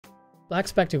Black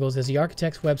Spectacles is the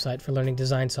architect's website for learning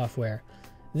design software.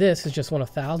 This is just one of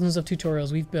thousands of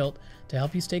tutorials we've built to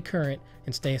help you stay current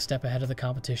and stay a step ahead of the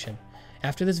competition.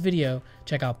 After this video,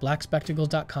 check out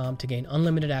blackspectacles.com to gain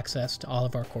unlimited access to all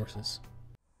of our courses.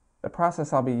 The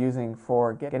process I'll be using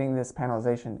for getting this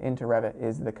panelization into Revit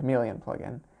is the Chameleon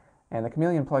plugin. And the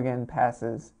Chameleon plugin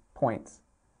passes points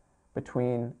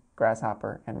between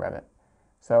Grasshopper and Revit.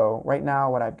 So right now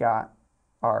what I've got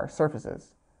are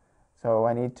surfaces. So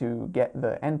I need to get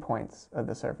the endpoints of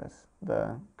the surface,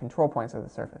 the control points of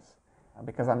the surface,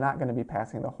 because I'm not going to be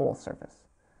passing the whole surface.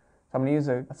 So I'm going to use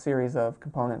a series of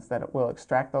components that will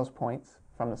extract those points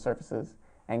from the surfaces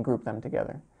and group them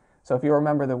together. So if you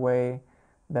remember the way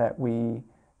that we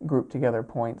group together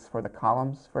points for the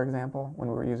columns, for example, when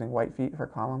we were using white feet for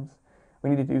columns, we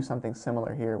need to do something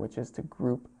similar here, which is to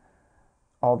group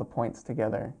all the points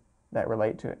together that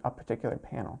relate to a particular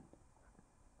panel.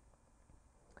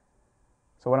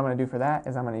 So what I'm going to do for that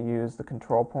is I'm going to use the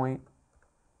control point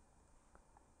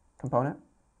component,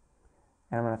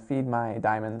 and I'm going to feed my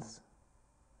diamonds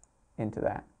into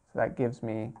that. So that gives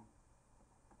me,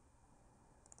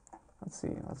 let's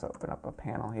open up a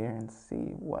panel here and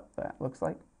see what that looks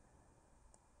like.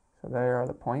 So there are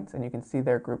the points, and you can see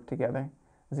they're grouped together.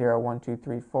 0, 1, 2,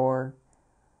 3, 4,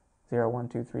 0, 1,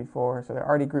 2, 3, 4. So they're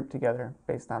already grouped together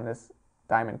based on this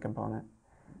diamond component.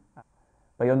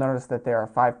 But you'll notice that there are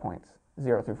 5 points.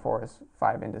 0 through 4 is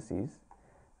 5 indices.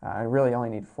 I really only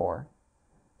need 4.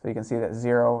 So you can see that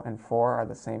 0 and 4 are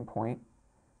the same point.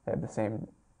 They have the same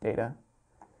data.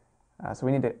 So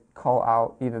we need to call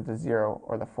out either the 0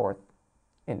 or the 4th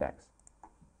index.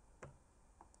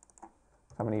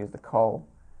 So I'm going to use the call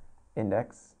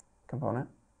index component.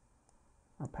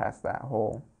 I'll pass that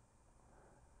whole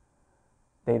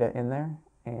data in there.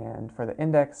 And for the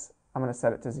index, I'm going to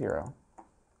set it to 0.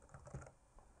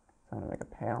 So I'm going to make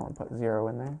a panel and put 0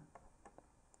 in there.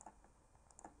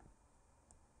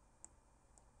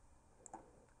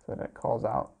 So that it calls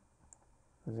out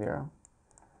 0.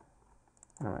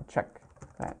 And I'm going to check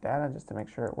that data just to make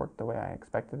sure it worked the way I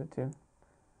expected it to.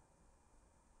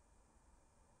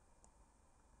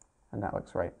 And that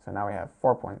looks right. So now we have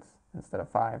 4 points instead of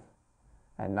 5,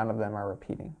 and none of them are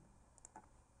repeating.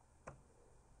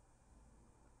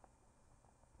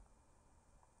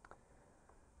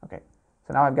 Okay,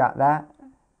 so now I've got that.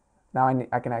 Now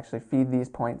I can actually feed these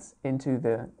points into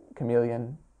the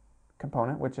Chameleon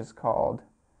component, which is called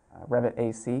Revit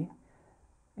AC.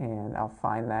 And I'll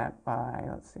find that by,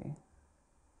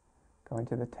 going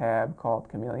to the tab called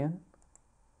Chameleon.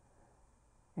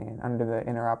 And under the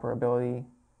interoperability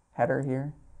header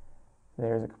here,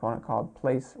 there's a component called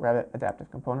Place Revit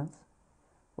Adaptive Components,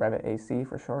 Revit AC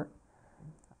for short.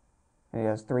 And it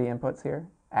has 3 inputs here.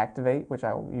 Activate, which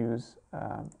I will use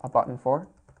a button for,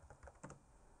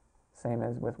 same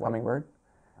as with Hummingbird.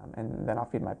 And then I'll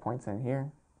feed my points in here.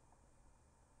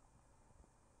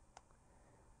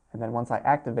 And then once I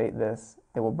activate this,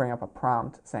 it will bring up a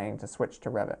prompt saying to switch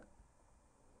to Revit.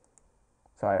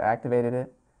 So I activated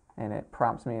it, and it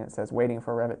prompts me, and it says, waiting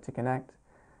for Revit to connect.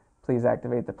 Please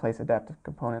activate the Place Adaptive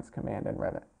Components command in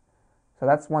Revit. So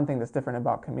that's one thing that's different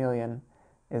about Chameleon,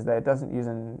 is that it doesn't use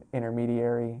an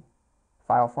intermediary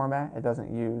file format. It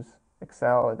doesn't use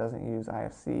Excel. It doesn't use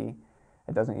IFC.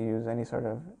 It doesn't use any sort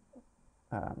of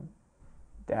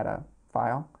data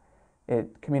file.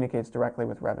 It communicates directly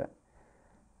with Revit.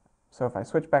 So if I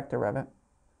switch back to Revit,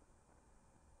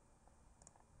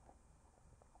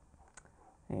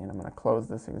 and I'm going to close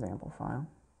this example file.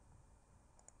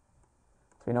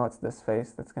 So we know it's this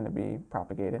face that's going to be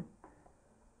propagated.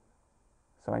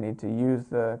 So I need to use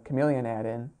the Chameleon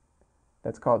add-in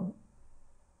that's called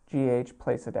GH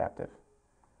Place Adaptive.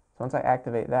 So once I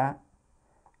activate that,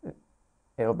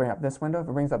 it'll bring up this window. If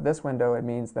it brings up this window, it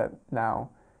means that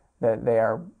now that they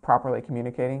are properly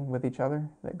communicating with each other,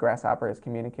 that Grasshopper is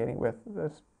communicating with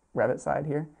this Revit side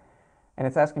here. And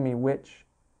it's asking me which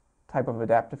type of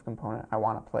adaptive component I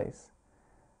want to place.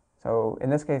 So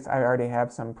in this case, I already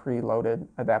have some preloaded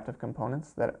adaptive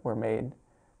components that were made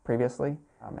previously,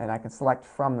 and I can select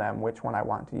from them which one I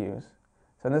want to use.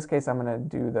 So in this case, I'm going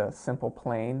to do the simple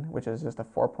plane, which is just a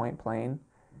 4-point plane.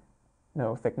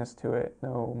 No thickness to it,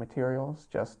 no materials,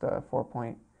 just a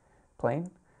 4-point plane.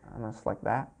 I'm going to select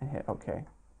that and hit OK.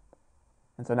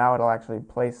 And so now it'll actually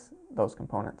place those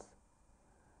components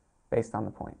based on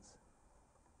the points.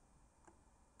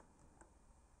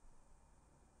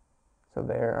 So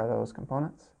there are those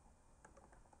components.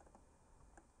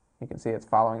 You can see it's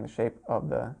following the shape of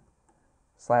the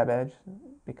slab edge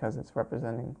because it's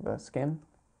representing the skin.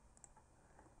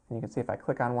 And you can see if I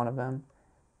click on one of them,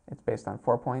 it's based on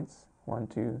 4 points. 1,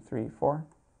 2, 3, 4.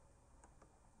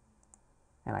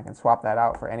 And I can swap that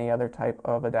out for any other type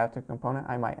of adaptive component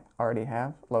I might already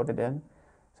have loaded in.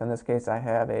 So in this case, I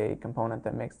have a component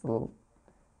that makes the little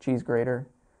cheese grater.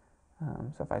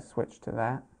 So if I switch to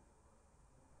that,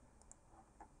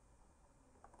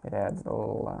 it adds the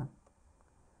little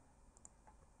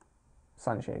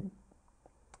sunshade.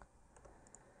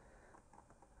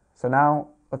 So now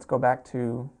let's go back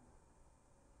to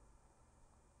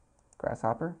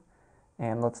Grasshopper,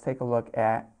 and let's take a look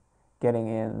at getting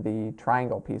in the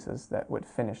triangle pieces that would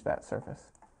finish that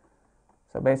surface.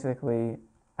 So basically,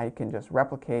 I can just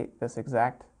replicate this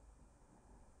exact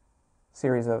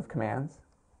series of commands,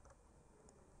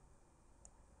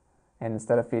 and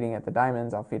instead of feeding it the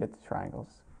diamonds, I'll feed it the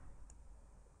triangles,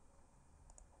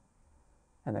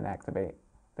 and then activate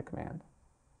the command.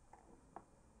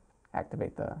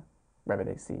 Activate the Revit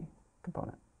AC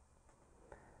component.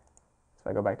 So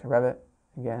I go back to Revit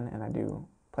again, and I do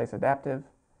place adaptive,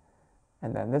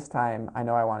 and then this time I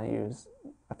know I want to use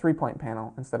a 3-point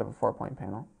panel instead of a 4-point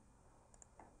panel.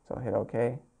 So I'll hit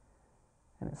OK,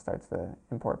 and it starts the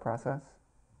import process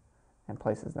and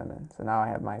places them in. So now I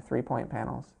have my 3-point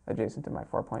panels adjacent to my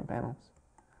 4-point panels.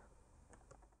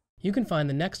 You can find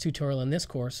the next tutorial in this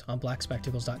course on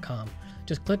blackspectacles.com.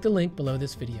 Just click the link below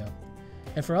this video.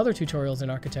 And for other tutorials in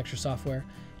architecture software,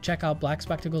 check out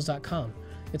blackspectacles.com.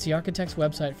 It's the architect's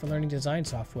website for learning design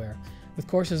software, with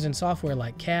courses in software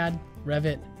like CAD,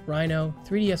 Revit, Rhino,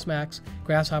 3ds Max,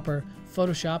 Grasshopper,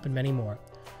 Photoshop, and many more.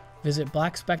 Visit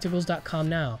blackspectacles.com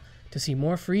now to see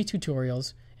more free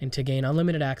tutorials and to gain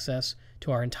unlimited access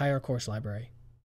to our entire course library.